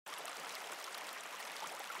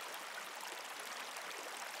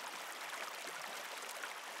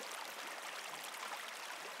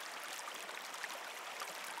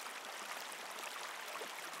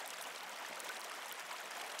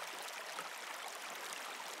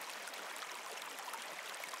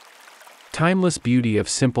timeless beauty of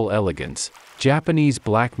simple elegance, Japanese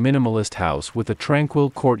Black Minimalist House with a Tranquil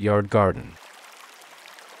Courtyard Garden.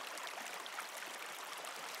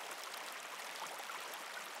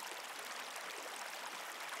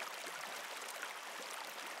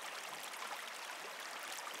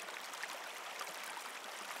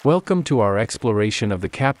 Welcome to our exploration of the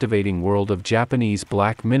captivating world of Japanese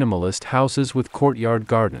Black Minimalist Houses with Courtyard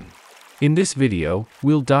Garden. In this video,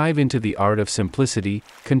 we'll dive into the art of simplicity,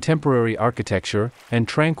 contemporary architecture, and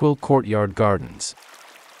tranquil courtyard gardens.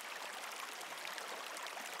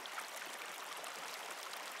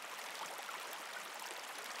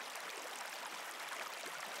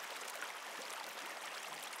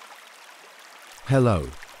 Hello,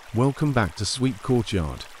 welcome back to Sweet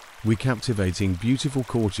Courtyard. We're captivating beautiful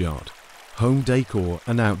courtyard, home decor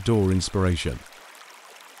and outdoor inspiration.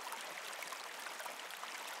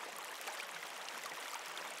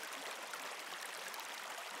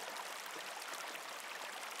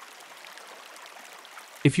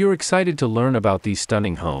 If you're excited to learn about these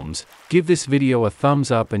stunning homes, give this video a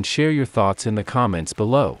thumbs up and share your thoughts in the comments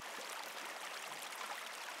below.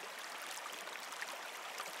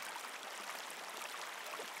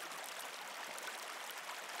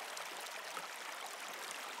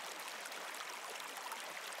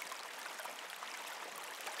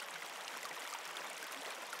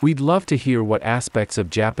 We'd love to hear what aspects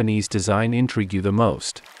of Japanese design intrigue you the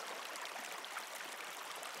most.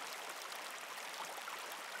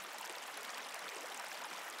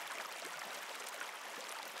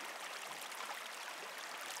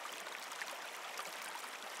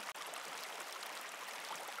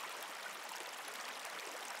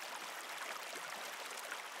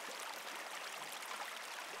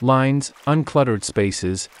 Lines, uncluttered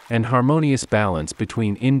spaces, and harmonious balance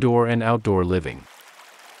between indoor and outdoor living.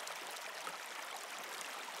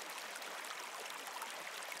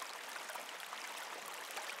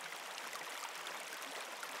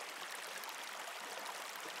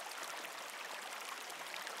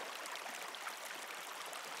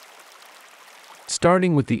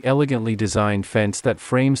 Starting with the elegantly designed fence that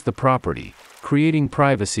frames the property, creating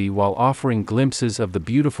privacy while offering glimpses of the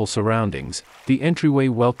beautiful surroundings, the entryway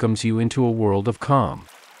welcomes you into a world of calm.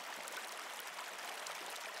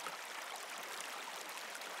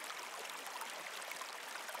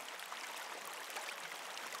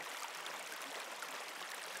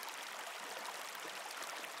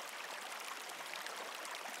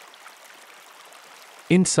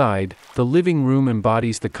 Inside, the living room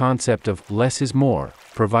embodies the concept of less is more,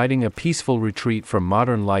 providing a peaceful retreat from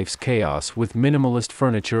modern life's chaos with minimalist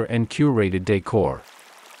furniture and curated decor.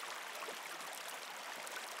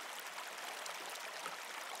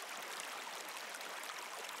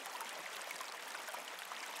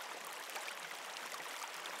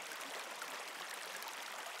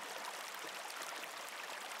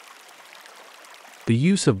 The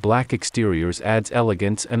use of black exteriors adds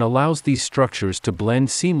elegance and allows these structures to blend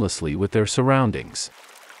seamlessly with their surroundings.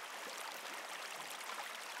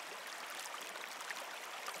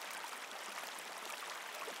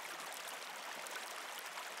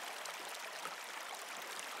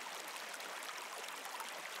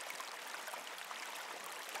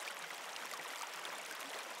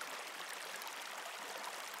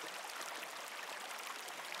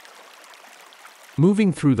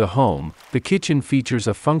 Moving through the home, the kitchen features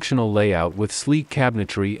a functional layout with sleek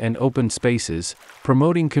cabinetry and open spaces,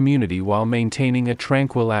 promoting community while maintaining a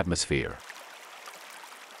tranquil atmosphere.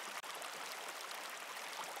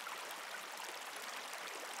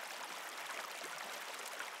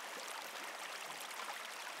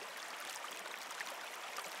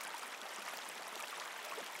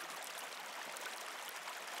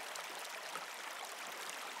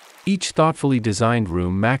 Each thoughtfully designed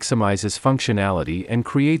room maximizes functionality and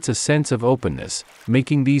creates a sense of openness,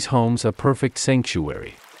 making these homes a perfect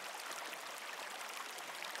sanctuary.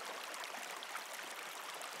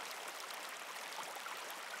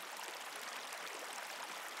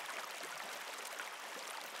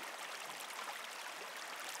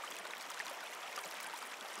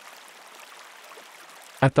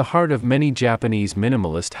 At the heart of many Japanese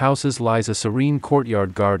minimalist houses lies a serene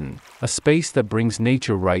courtyard garden, a space that brings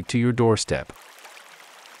nature right to your doorstep.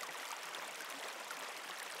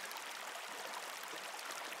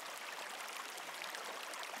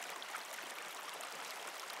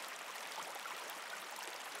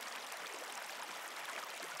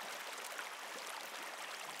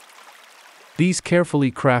 These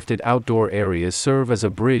carefully crafted outdoor areas serve as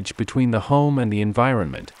a bridge between the home and the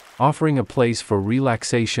environment, offering a place for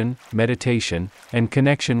relaxation, meditation, and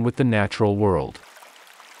connection with the natural world.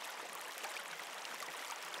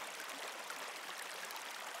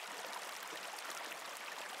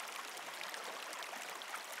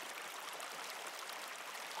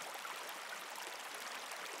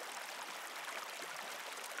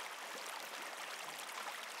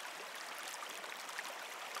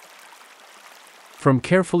 From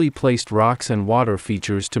carefully placed rocks and water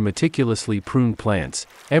features to meticulously pruned plants,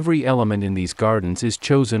 every element in these gardens is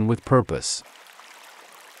chosen with purpose.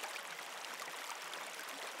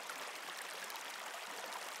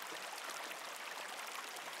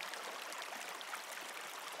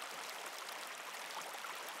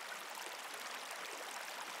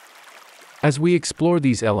 As we explore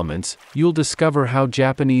these elements, you'll discover how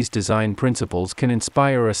Japanese design principles can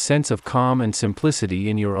inspire a sense of calm and simplicity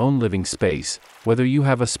in your own living space, whether you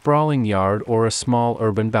have a sprawling yard or a small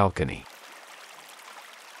urban balcony.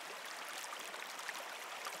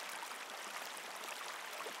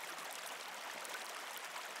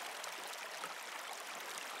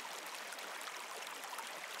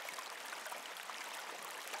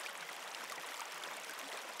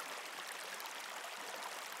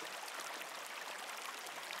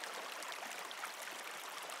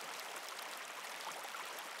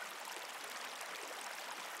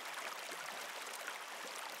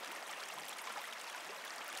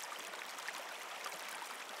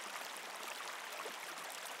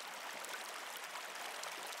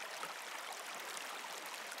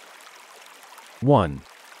 One.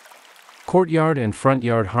 Courtyard and front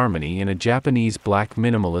yard harmony in a Japanese Black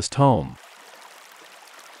Minimalist home.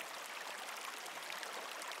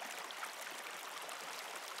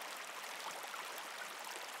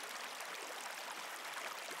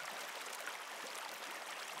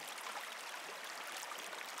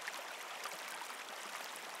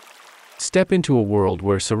 Step into a world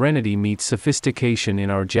where serenity meets sophistication in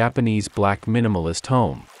our Japanese Black Minimalist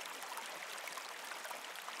home.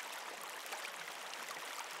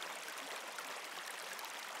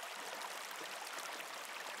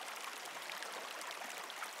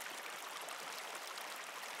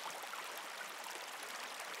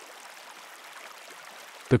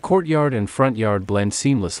 The courtyard and front yard blend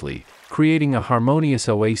seamlessly, creating a harmonious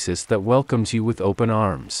oasis that welcomes you with open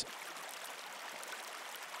arms.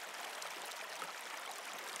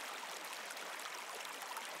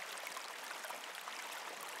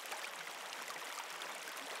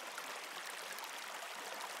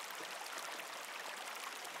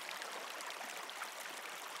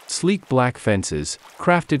 Sleek black fences,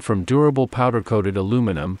 crafted from durable powder-coated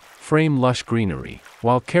aluminum, frame lush greenery,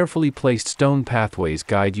 while carefully placed stone pathways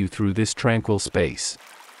guide you through this tranquil space.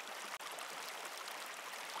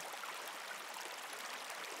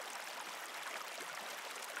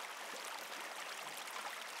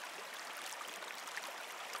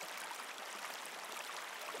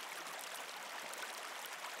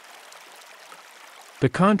 The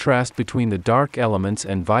contrast between the dark elements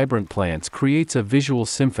and vibrant plants creates a visual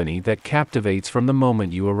symphony that captivates from the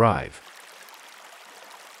moment you arrive.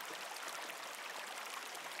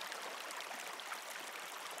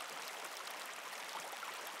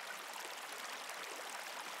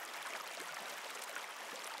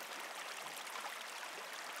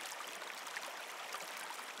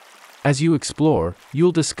 As you explore,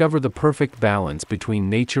 you'll discover the perfect balance between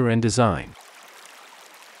nature and design.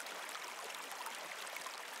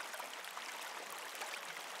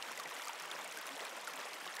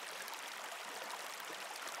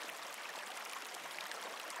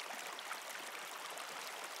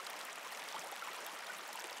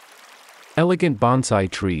 Elegant bonsai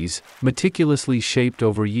trees, meticulously shaped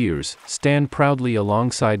over years, stand proudly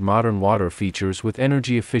alongside modern water features with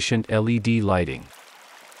energy-efficient LED lighting.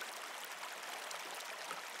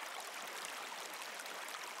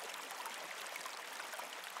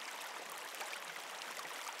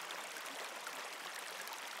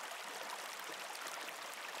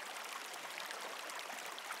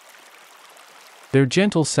 Their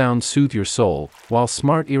gentle sounds soothe your soul, while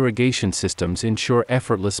smart irrigation systems ensure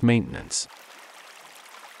effortless maintenance.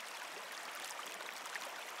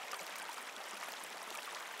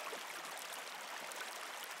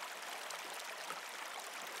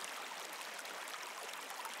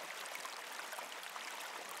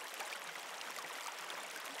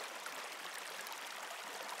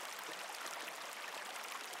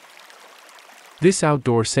 This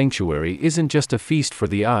outdoor sanctuary isn't just a feast for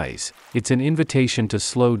the eyes, it's an invitation to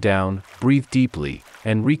slow down, breathe deeply,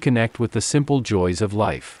 and reconnect with the simple joys of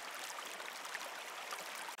life.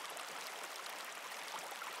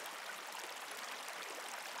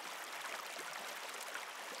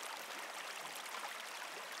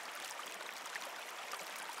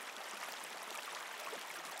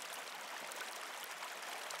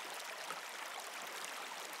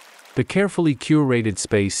 The carefully curated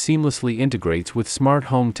space seamlessly integrates with smart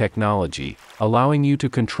home technology, allowing you to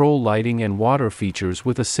control lighting and water features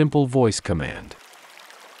with a simple voice command.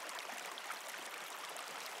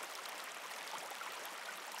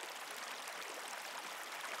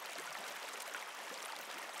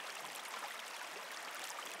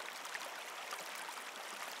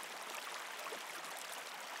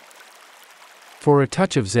 For a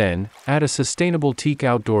touch of zen, add a sustainable teak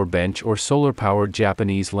outdoor bench or solar-powered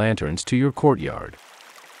Japanese lanterns to your courtyard.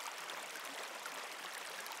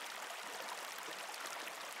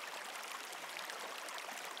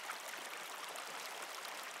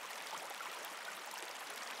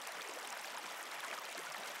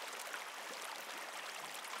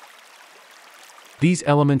 These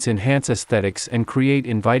elements enhance aesthetics and create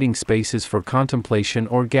inviting spaces for contemplation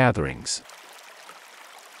or gatherings.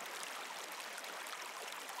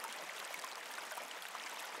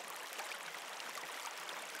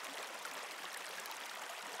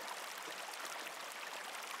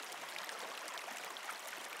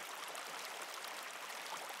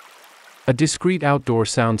 A discreet outdoor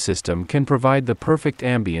sound system can provide the perfect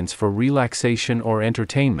ambience for relaxation or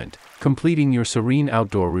entertainment, completing your serene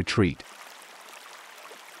outdoor retreat.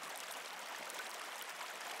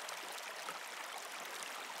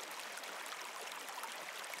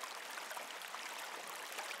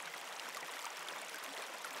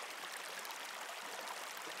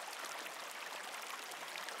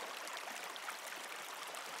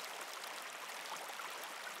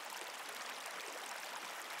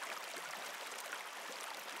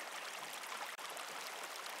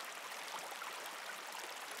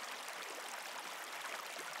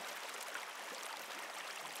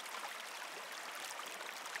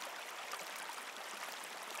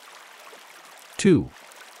 Two.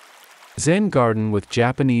 Zen garden with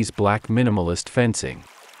Japanese Black Minimalist fencing.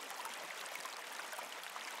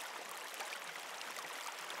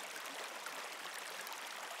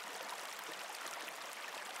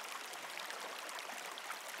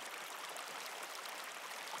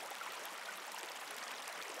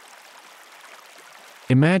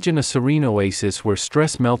 Imagine a serene oasis where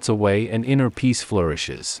stress melts away and inner peace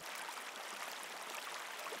flourishes.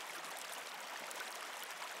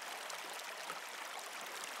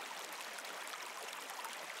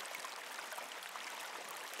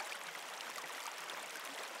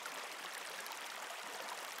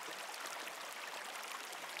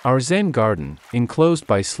 Our Zen garden, enclosed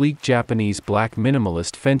by sleek Japanese Black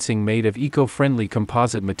Minimalist fencing made of eco-friendly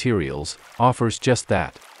composite materials, offers just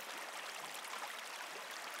that.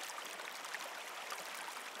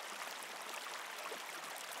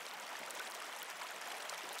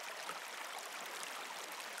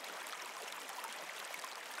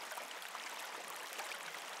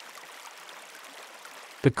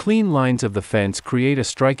 The clean lines of the fence create a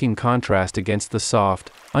striking contrast against the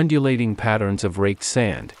soft, undulating patterns of raked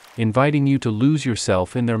sand, inviting you to lose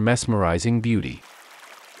yourself in their mesmerizing beauty.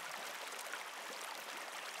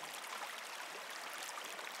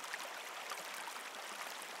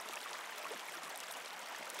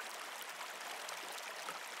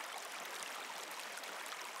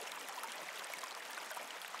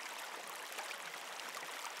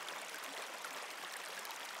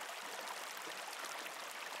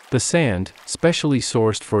 The sand, specially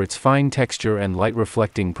sourced for its fine texture and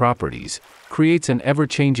light-reflecting properties, creates an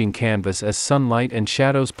ever-changing canvas as sunlight and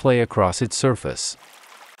shadows play across its surface.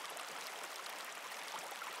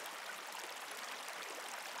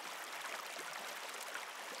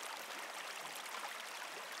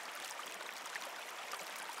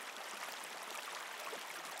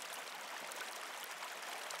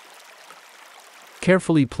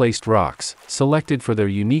 Carefully placed rocks, selected for their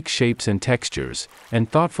unique shapes and textures, and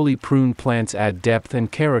thoughtfully pruned plants add depth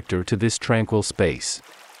and character to this tranquil space.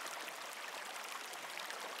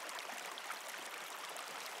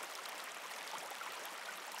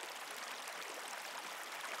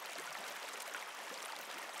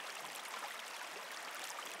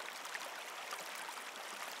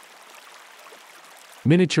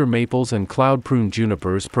 Miniature maples and cloud-pruned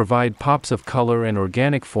junipers provide pops of color and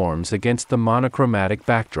organic forms against the monochromatic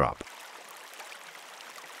backdrop.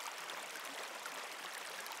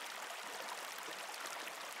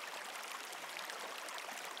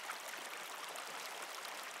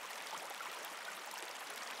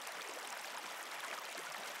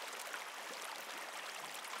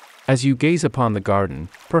 As you gaze upon the garden,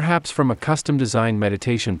 perhaps from a custom-designed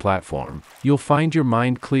meditation platform, you'll find your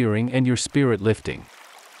mind clearing and your spirit lifting.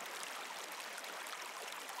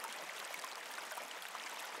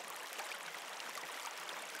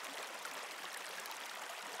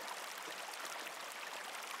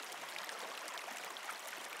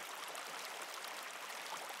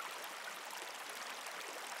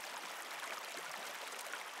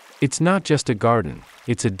 It's not just a garden,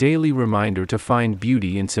 it's a daily reminder to find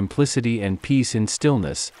beauty in simplicity and peace in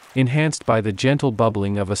stillness, enhanced by the gentle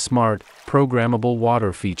bubbling of a smart, programmable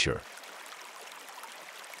water feature.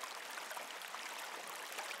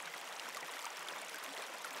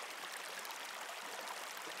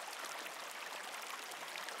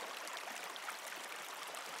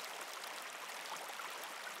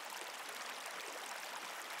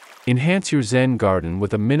 Enhance your Zen garden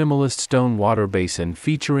with a minimalist stone water basin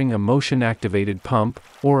featuring a motion-activated pump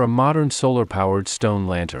or a modern solar-powered stone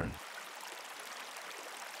lantern.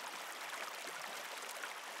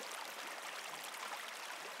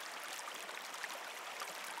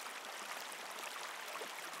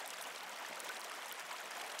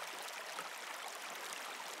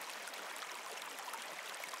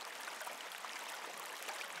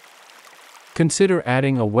 Consider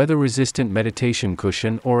adding a weather-resistant meditation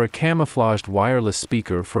cushion or a camouflaged wireless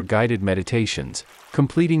speaker for guided meditations,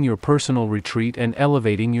 completing your personal retreat and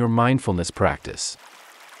elevating your mindfulness practice.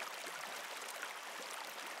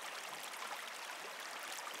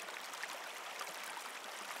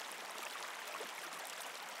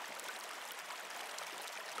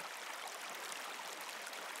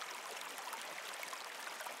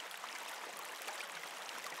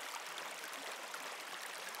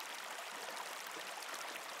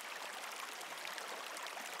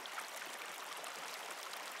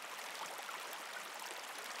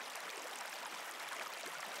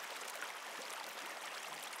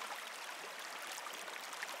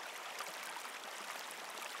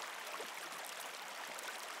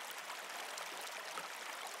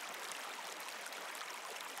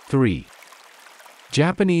 Three.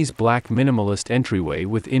 Japanese Black Minimalist Entryway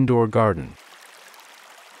with Indoor Garden.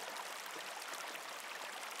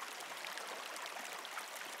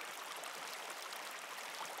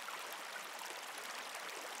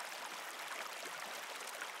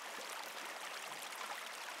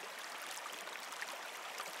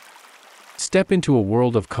 Step into a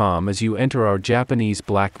world of calm as you enter our Japanese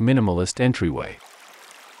Black Minimalist entryway.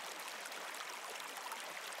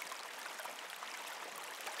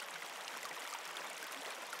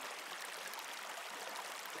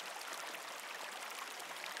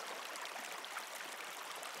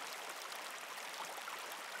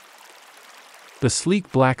 The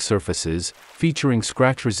sleek black surfaces, featuring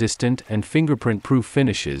scratch-resistant and fingerprint-proof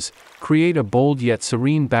finishes, create a bold yet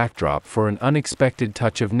serene backdrop for an unexpected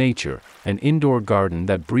touch of nature, an indoor garden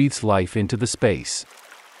that breathes life into the space.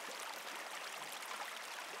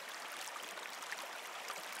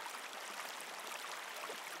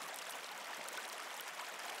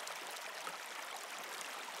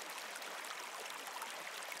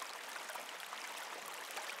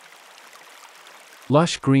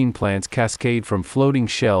 Lush green plants cascade from floating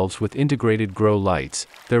shelves with integrated grow lights,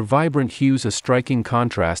 their vibrant hues a striking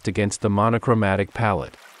contrast against the monochromatic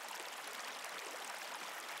palette.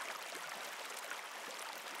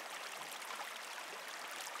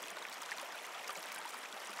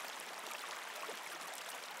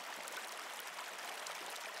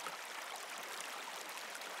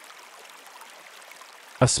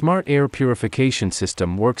 A smart air purification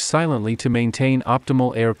system works silently to maintain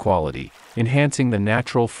optimal air quality, enhancing the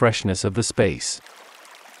natural freshness of the space.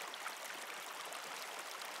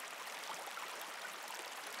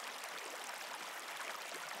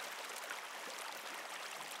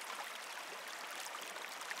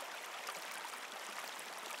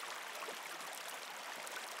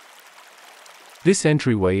 This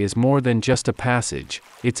entryway is more than just a passage,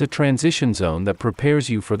 it's a transition zone that prepares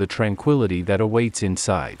you for the tranquility that awaits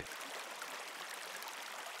inside.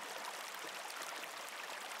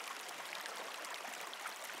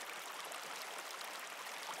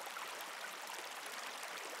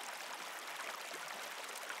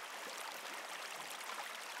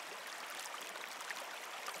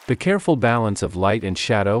 The careful balance of light and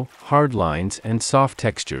shadow, hard lines and soft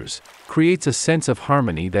textures, creates a sense of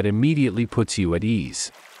harmony that immediately puts you at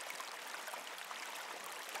ease.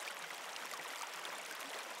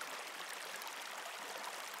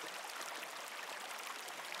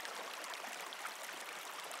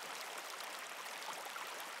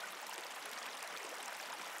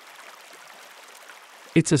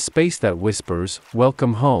 It's a space that whispers,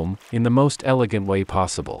 "Welcome home," in the most elegant way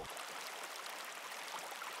possible.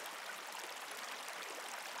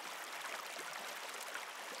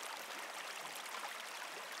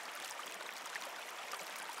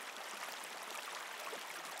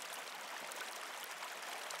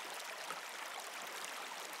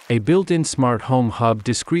 A built-in smart home hub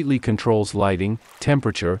discreetly controls lighting,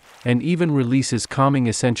 temperature, and even releases calming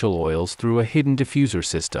essential oils through a hidden diffuser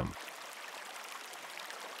system.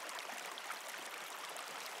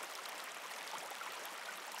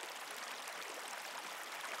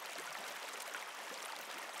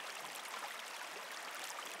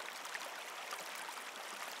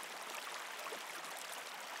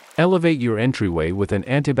 Elevate your entryway with an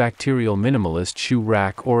antibacterial minimalist shoe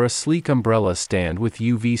rack or a sleek umbrella stand with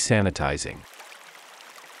UV sanitizing.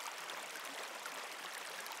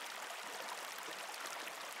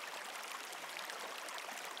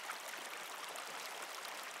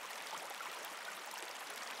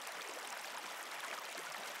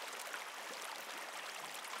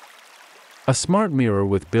 A smart mirror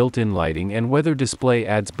with built-in lighting and weather display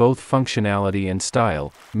adds both functionality and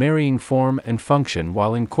style, marrying form and function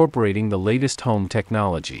while incorporating the latest home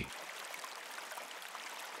technology.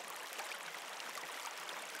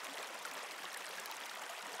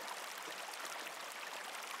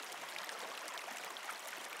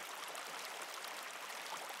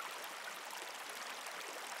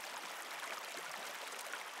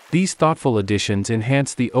 These thoughtful additions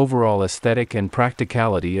enhance the overall aesthetic and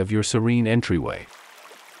practicality of your Serene entryway.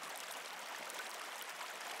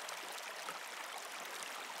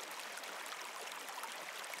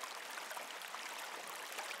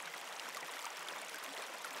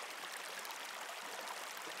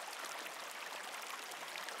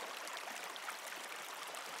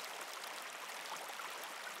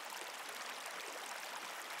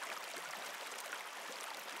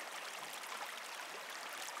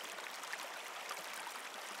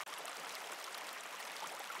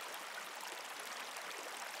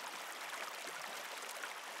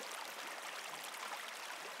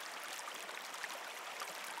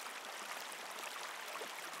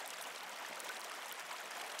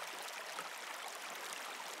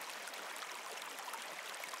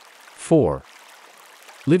 Four.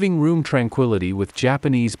 Living room tranquility with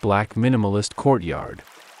Japanese Black Minimalist Courtyard.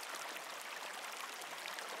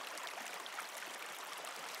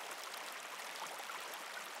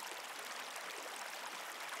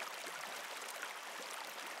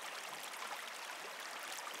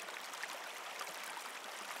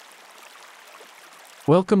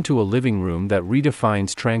 Welcome to a living room that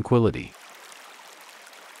redefines tranquility.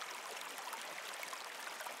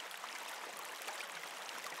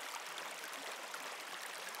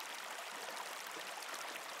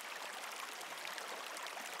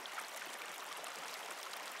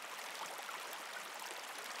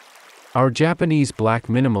 Our Japanese Black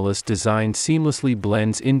Minimalist design seamlessly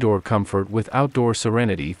blends indoor comfort with outdoor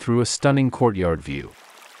serenity through a stunning courtyard view.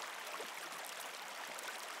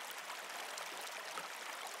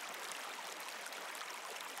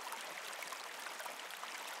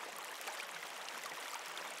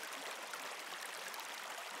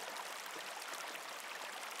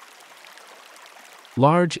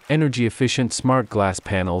 Large, energy-efficient smart glass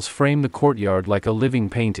panels frame the courtyard like a living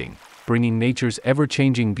painting, bringing nature's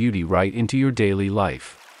ever-changing beauty right into your daily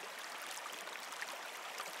life.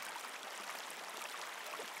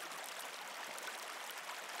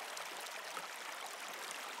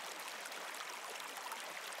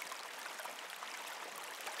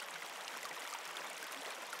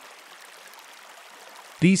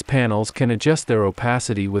 These panels can adjust their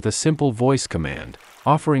opacity with a simple voice command,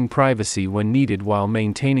 offering privacy when needed while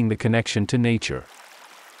maintaining the connection to nature.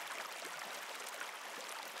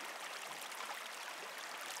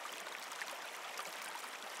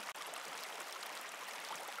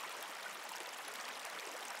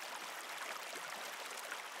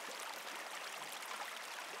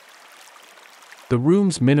 The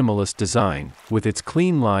room's minimalist design, with its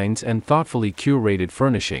clean lines and thoughtfully curated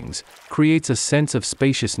furnishings, creates a sense of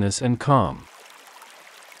spaciousness and calm.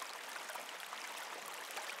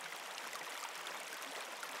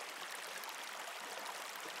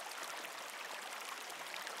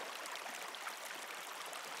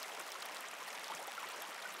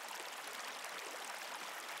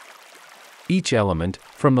 Each element,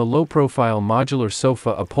 from the low-profile modular sofa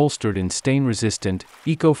upholstered in stain-resistant,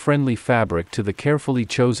 eco-friendly fabric to the carefully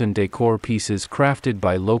chosen decor pieces crafted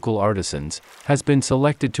by local artisans, has been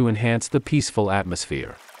selected to enhance the peaceful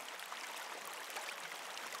atmosphere.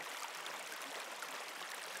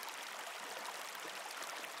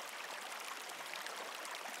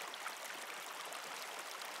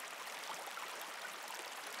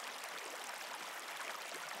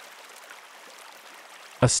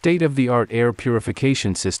 A state-of-the-art air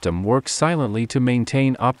purification system works silently to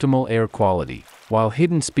maintain optimal air quality, while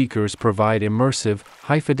hidden speakers provide immersive,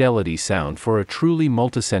 high-fidelity sound for a truly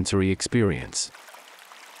multisensory experience.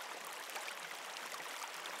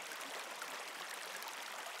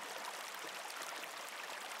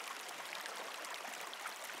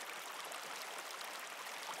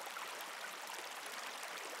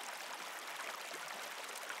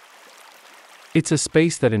 It's a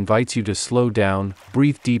space that invites you to slow down,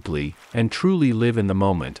 breathe deeply, and truly live in the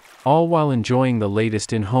moment, all while enjoying the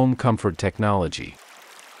latest in home comfort technology.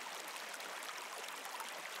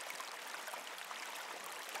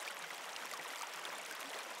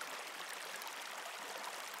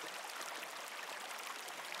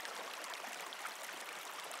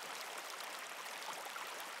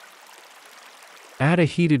 Add a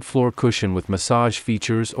heated floor cushion with massage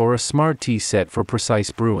features or a smart tea set for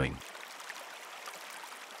precise brewing.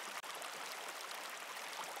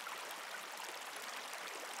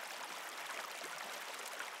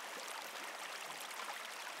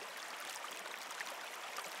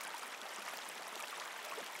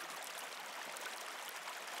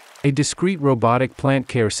 A discreet robotic plant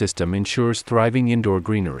care system ensures thriving indoor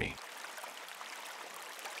greenery.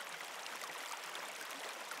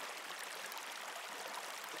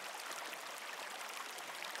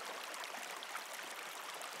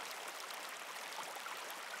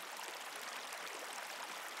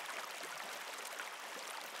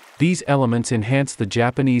 These elements enhance the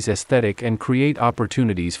Japanese aesthetic and create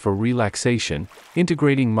opportunities for relaxation,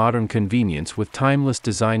 integrating modern convenience with timeless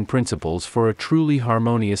design principles for a truly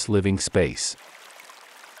harmonious living space.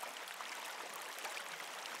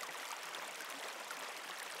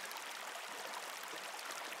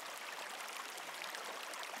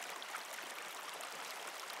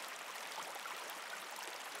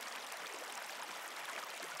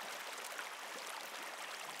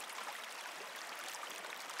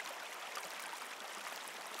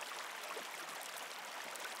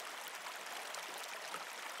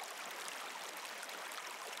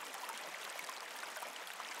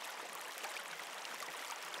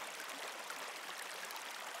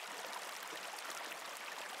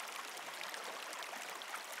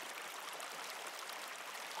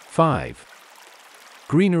 Five.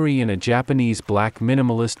 Greenery in a Japanese Black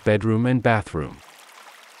Minimalist bedroom and bathroom.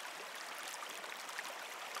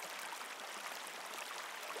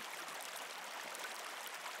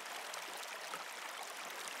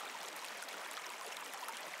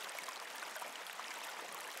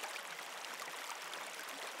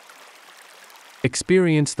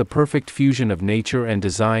 Experience the perfect fusion of nature and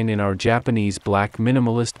design in our Japanese Black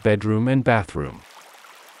Minimalist bedroom and bathroom.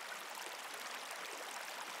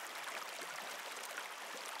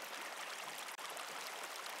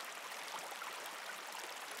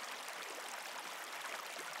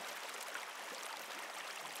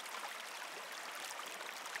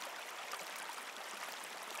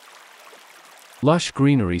 Lush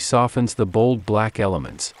greenery softens the bold black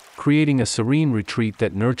elements, creating a serene retreat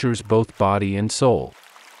that nurtures both body and soul.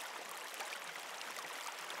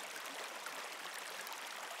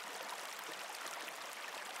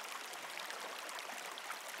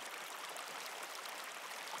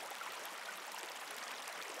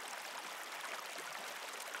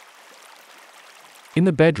 In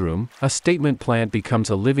the bedroom, a statement plant becomes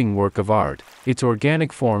a living work of art, its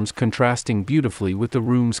organic forms contrasting beautifully with the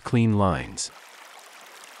room's clean lines.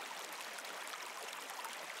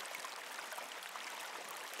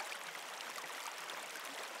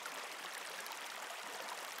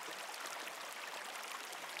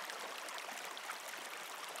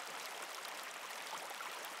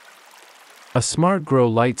 A smart grow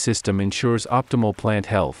light system ensures optimal plant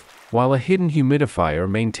health, while a hidden humidifier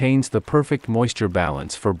maintains the perfect moisture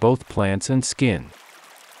balance for both plants and skin.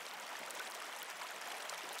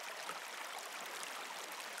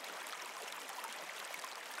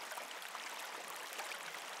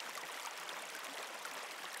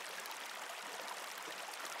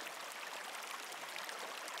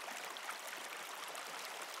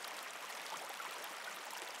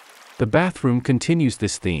 The bathroom continues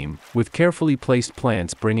this theme, with carefully placed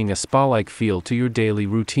plants bringing a spa-like feel to your daily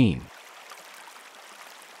routine.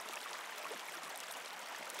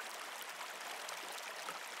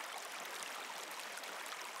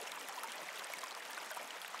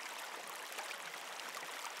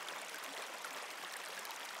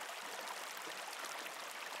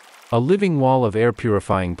 A living wall of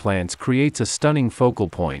air-purifying plants creates a stunning focal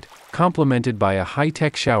point, complemented by a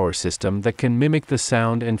high-tech shower system that can mimic the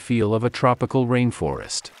sound and feel of a tropical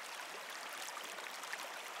rainforest.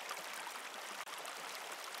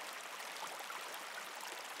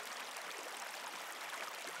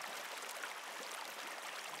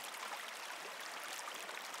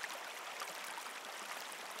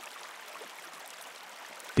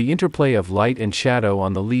 The interplay of light and shadow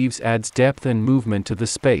on the leaves adds depth and movement to the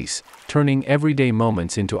space, turning everyday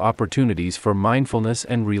moments into opportunities for mindfulness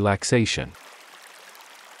and relaxation.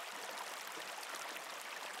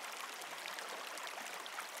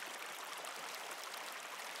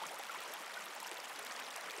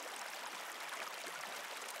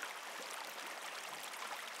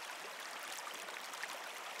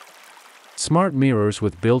 Smart mirrors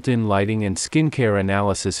with built-in lighting and skincare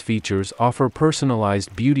analysis features offer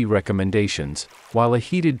personalized beauty recommendations, while a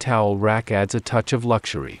heated towel rack adds a touch of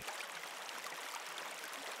luxury.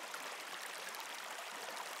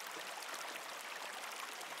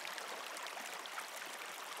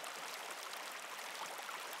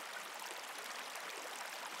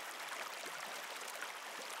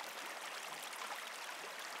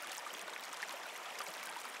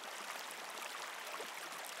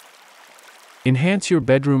 Enhance your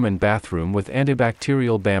bedroom and bathroom with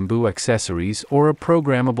antibacterial bamboo accessories or a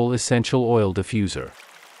programmable essential oil diffuser.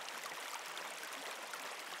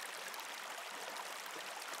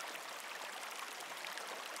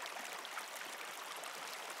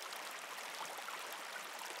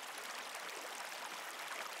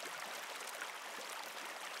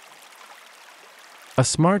 A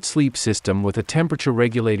smart sleep system with a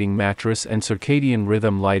temperature-regulating mattress and circadian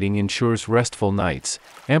rhythm lighting ensures restful nights,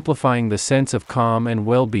 amplifying the sense of calm and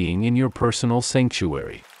well-being in your personal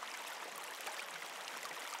sanctuary.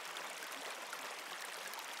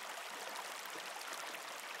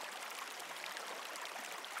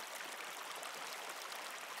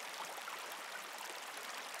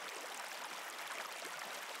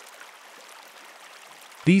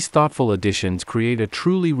 These thoughtful additions create a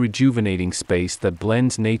truly rejuvenating space that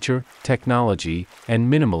blends nature, technology,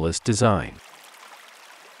 and minimalist design.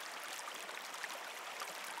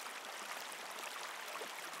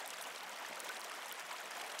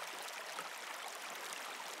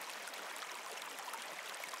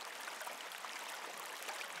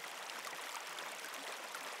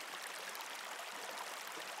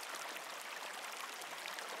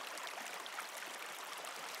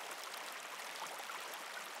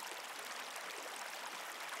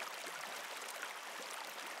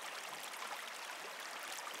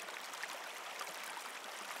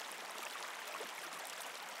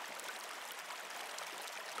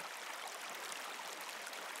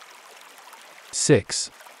 '6.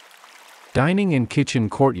 Dining and kitchen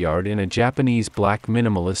courtyard in a Japanese Black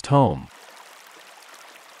Minimalist home.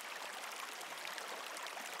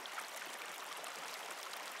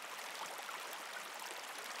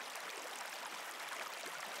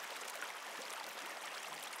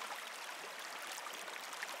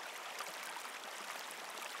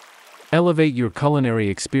 Elevate your culinary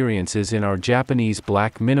experiences in our Japanese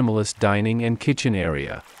Black Minimalist dining and kitchen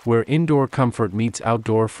area, where indoor comfort meets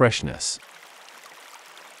outdoor freshness.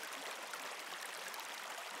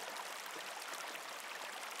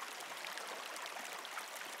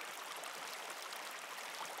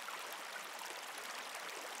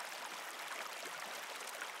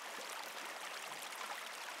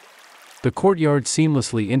 The courtyard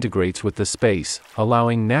seamlessly integrates with the space,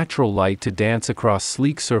 allowing natural light to dance across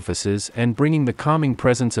sleek surfaces and bringing the calming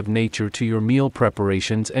presence of nature to your meal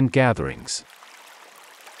preparations and gatherings.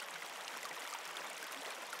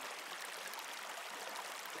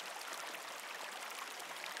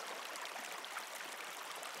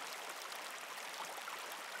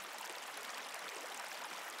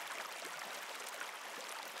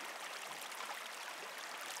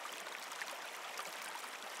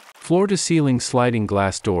 Floor-to-ceiling sliding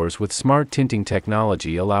glass doors with smart tinting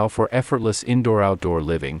technology allow for effortless indoor-outdoor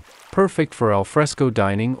living, perfect for alfresco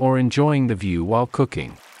dining or enjoying the view while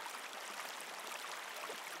cooking.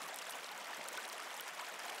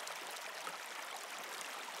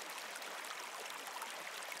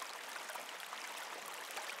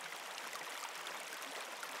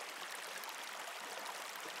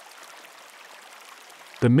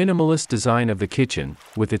 The minimalist design of the kitchen,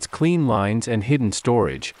 with its clean lines and hidden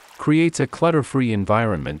storage, creates a clutter-free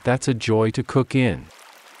environment that's a joy to cook in.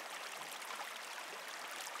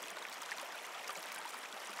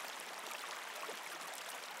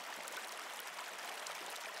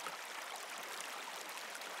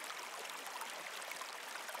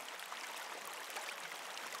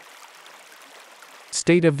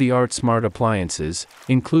 State-of-the-art smart appliances,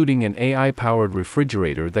 including an AI-powered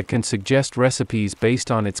refrigerator that can suggest recipes based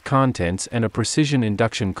on its contents and a precision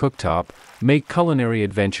induction cooktop, make culinary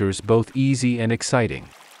adventures both easy and exciting.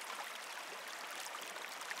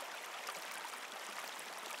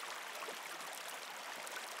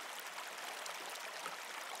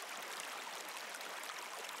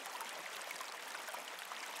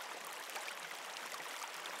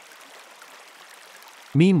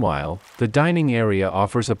 Meanwhile, the dining area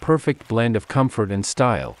offers a perfect blend of comfort and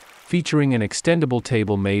style, featuring an extendable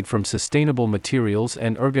table made from sustainable materials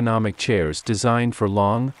and ergonomic chairs designed for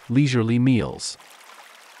long, leisurely meals.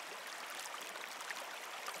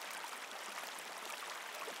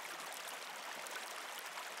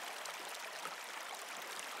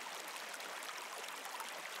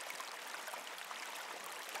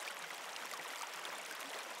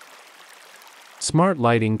 Smart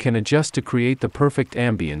lighting can adjust to create the perfect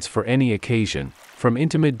ambience for any occasion, from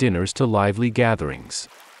intimate dinners to lively gatherings.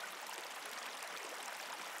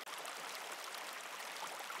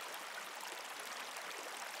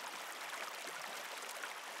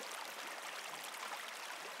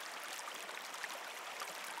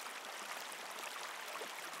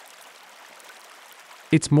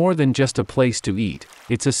 It's more than just a place to eat,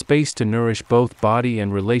 it's a space to nourish both body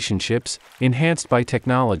and relationships, enhanced by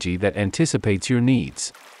technology that anticipates your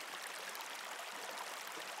needs.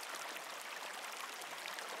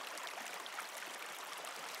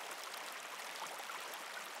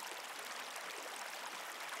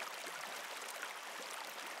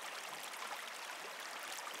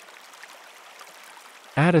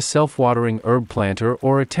 Add a self-watering herb planter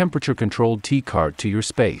or a temperature-controlled tea cart to your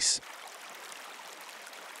space.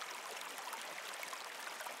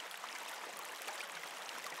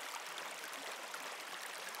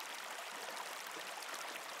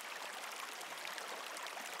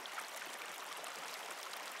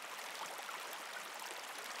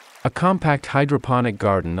 A compact hydroponic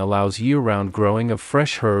garden allows year-round growing of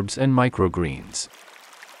fresh herbs and microgreens.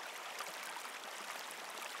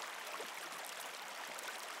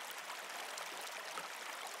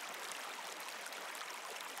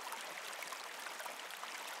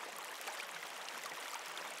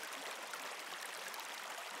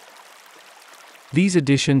 These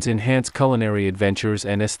additions enhance culinary adventures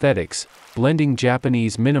and aesthetics, blending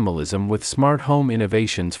Japanese minimalism with smart home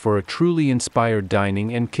innovations for a truly inspired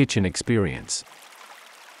dining and kitchen experience.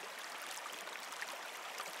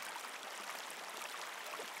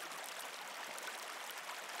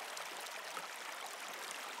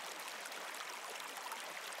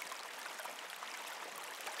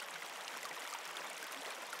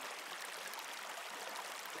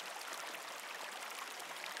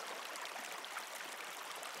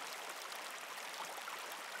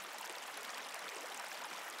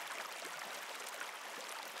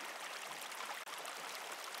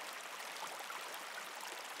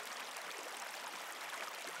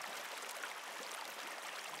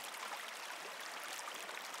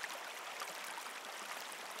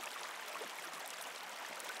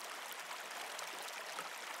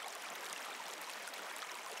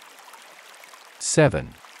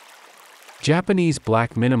 Seven. Japanese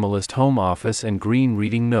Black Minimalist Home Office and Green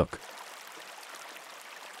Reading Nook.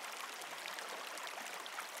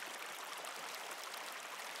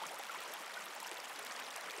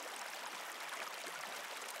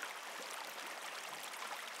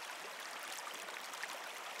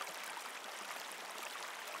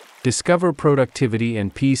 Discover productivity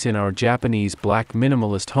and peace in our Japanese Black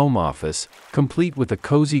Minimalist Home Office, complete with a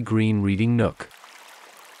cozy green reading nook.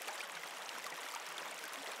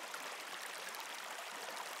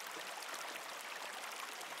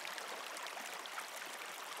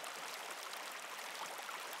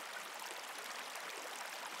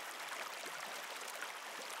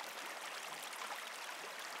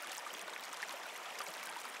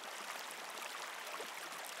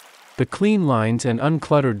 The clean lines and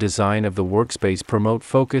uncluttered design of the workspace promote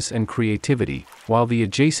focus and creativity, while the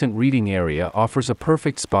adjacent reading area offers a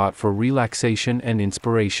perfect spot for relaxation and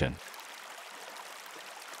inspiration.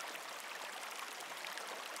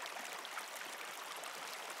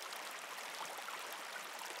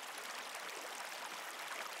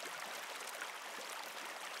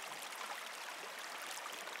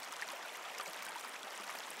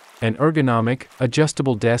 An ergonomic,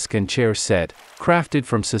 adjustable desk and chair set, crafted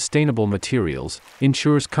from sustainable materials,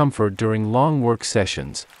 ensures comfort during long work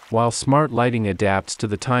sessions, while smart lighting adapts to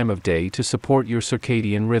the time of day to support your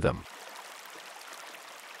circadian rhythm.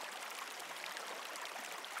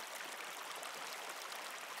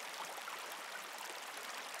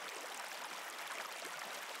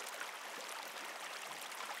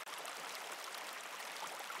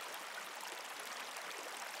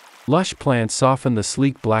 Lush plants soften the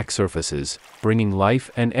sleek black surfaces, bringing life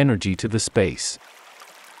and energy to the space.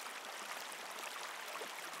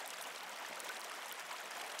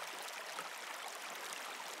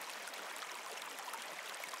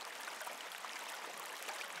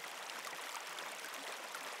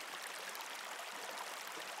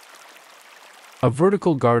 A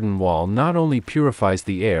vertical garden wall not only purifies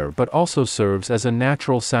the air but also serves as a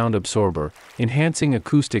natural sound absorber, enhancing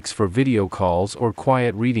acoustics for video calls or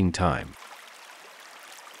quiet reading time.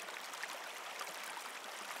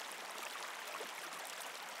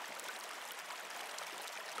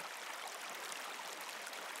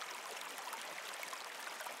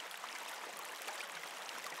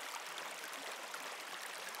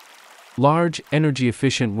 Large,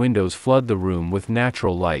 energy-efficient windows flood the room with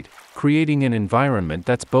natural light, creating an environment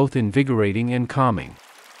that's both invigorating and calming.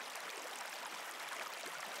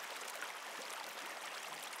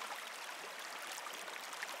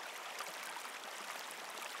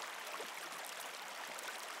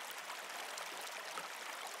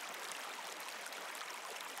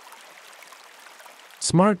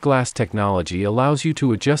 Smart glass technology allows you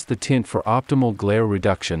to adjust the tint for optimal glare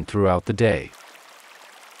reduction throughout the day.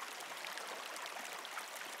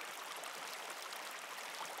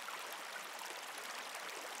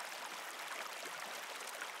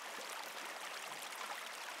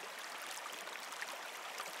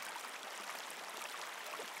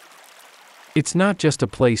 It's not just a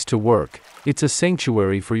place to work, it's a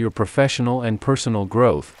sanctuary for your professional and personal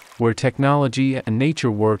growth, where technology and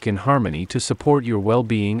nature work in harmony to support your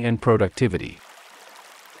well-being and productivity.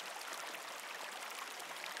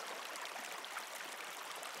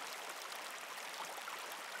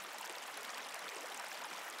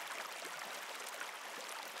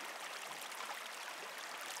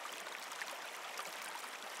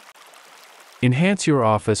 Enhance your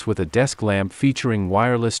office with a desk lamp featuring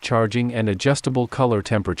wireless charging and adjustable color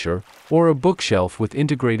temperature, or a bookshelf with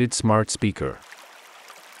integrated smart speaker.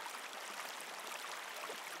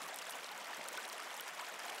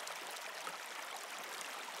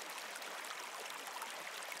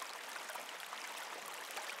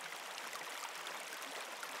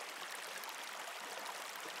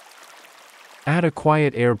 Add a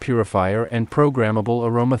quiet air purifier and programmable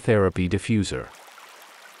aromatherapy diffuser.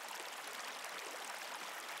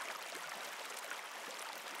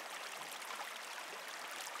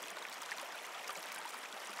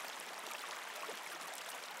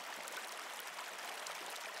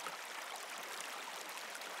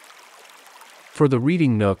 For the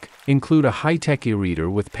reading nook, include a high-tech e-reader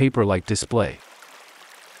with paper-like display.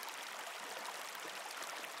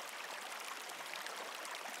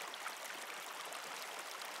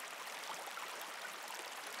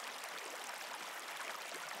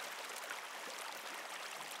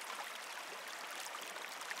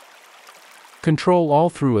 Control all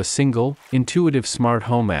through a single, intuitive smart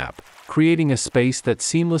home app, creating a space that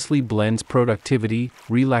seamlessly blends productivity,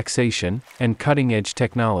 relaxation, and cutting-edge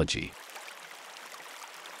technology.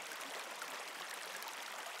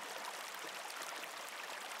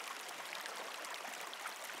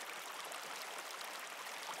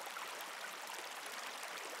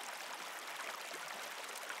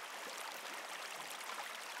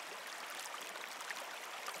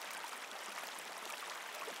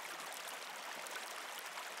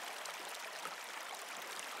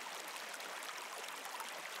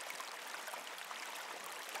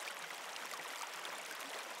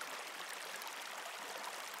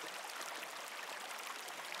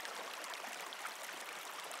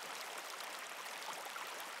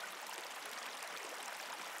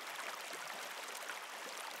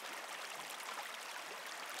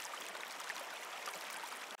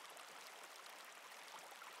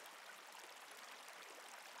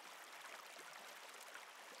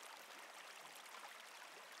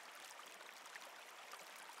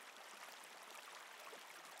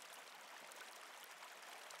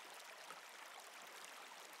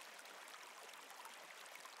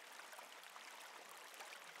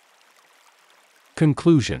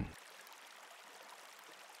 Conclusion.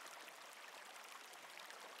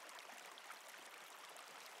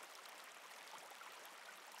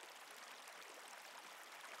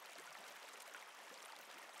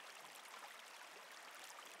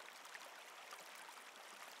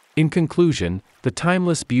 In conclusion, the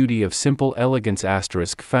timeless beauty of simple elegance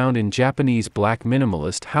found in Japanese Black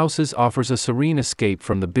Minimalist houses offers a serene escape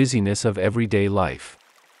from the busyness of everyday life.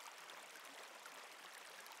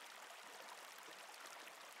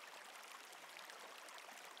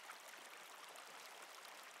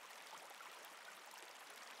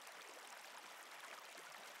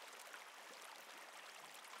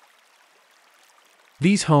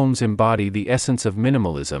 These homes embody the essence of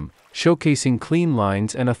minimalism, showcasing clean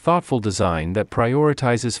lines and a thoughtful design that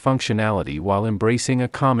prioritizes functionality while embracing a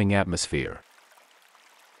calming atmosphere.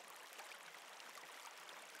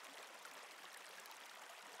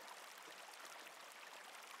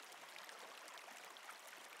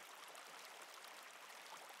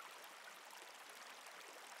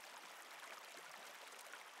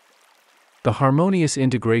 The harmonious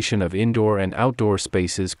integration of indoor and outdoor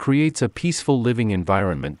spaces creates a peaceful living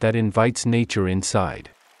environment that invites nature inside.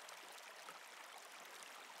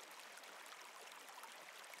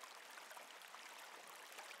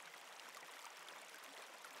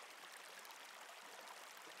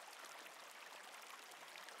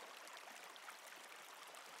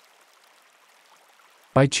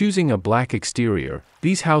 By choosing a black exterior,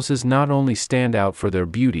 these houses not only stand out for their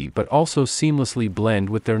beauty but also seamlessly blend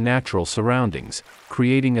with their natural surroundings,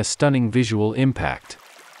 creating a stunning visual impact.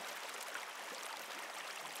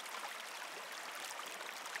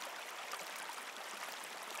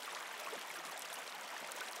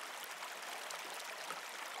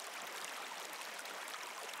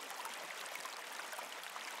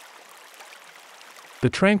 The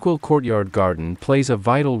Tranquil Courtyard Garden plays a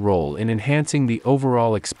vital role in enhancing the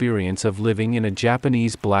overall experience of living in a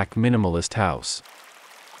Japanese Black Minimalist house.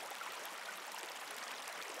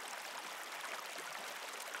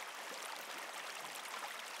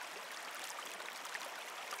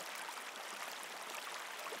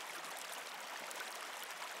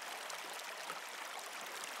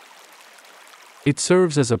 It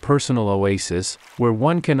serves as a personal oasis, where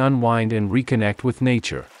one can unwind and reconnect with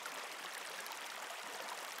nature.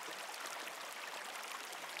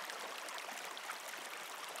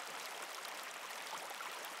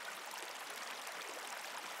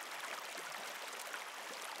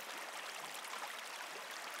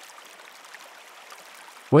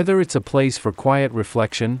 Whether it's a place for quiet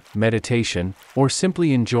reflection, meditation, or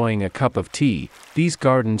simply enjoying a cup of tea, these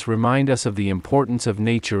gardens remind us of the importance of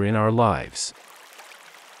nature in our lives.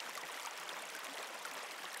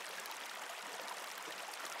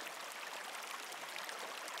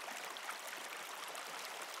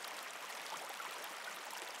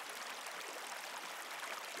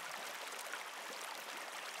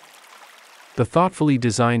 The thoughtfully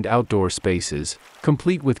designed outdoor spaces,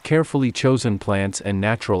 complete with carefully chosen plants and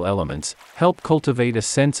natural elements, help cultivate a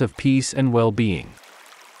sense of peace and well-being.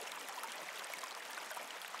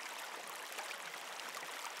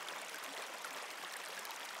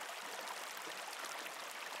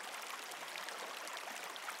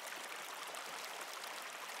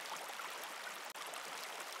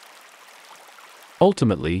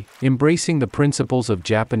 Ultimately, embracing the principles of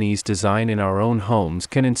Japanese design in our own homes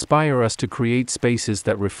can inspire us to create spaces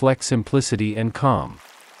that reflect simplicity and calm.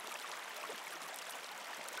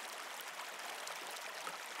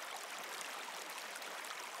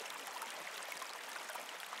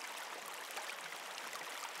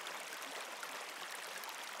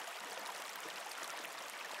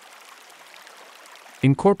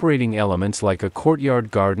 Incorporating elements like a courtyard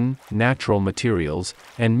garden, natural materials,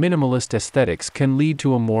 and minimalist aesthetics can lead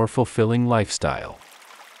to a more fulfilling lifestyle.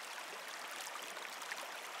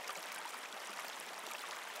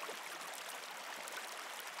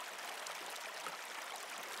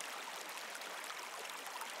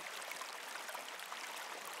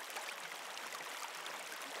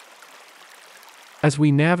 As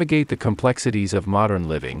we navigate the complexities of modern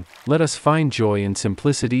living, let us find joy in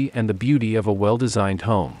simplicity and the beauty of a well-designed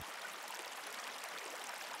home.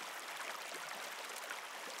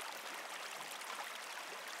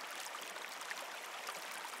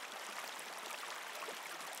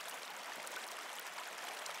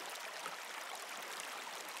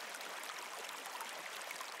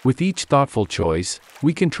 With each thoughtful choice,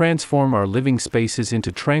 we can transform our living spaces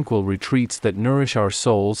into tranquil retreats that nourish our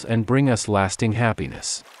souls and bring us lasting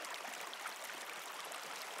happiness.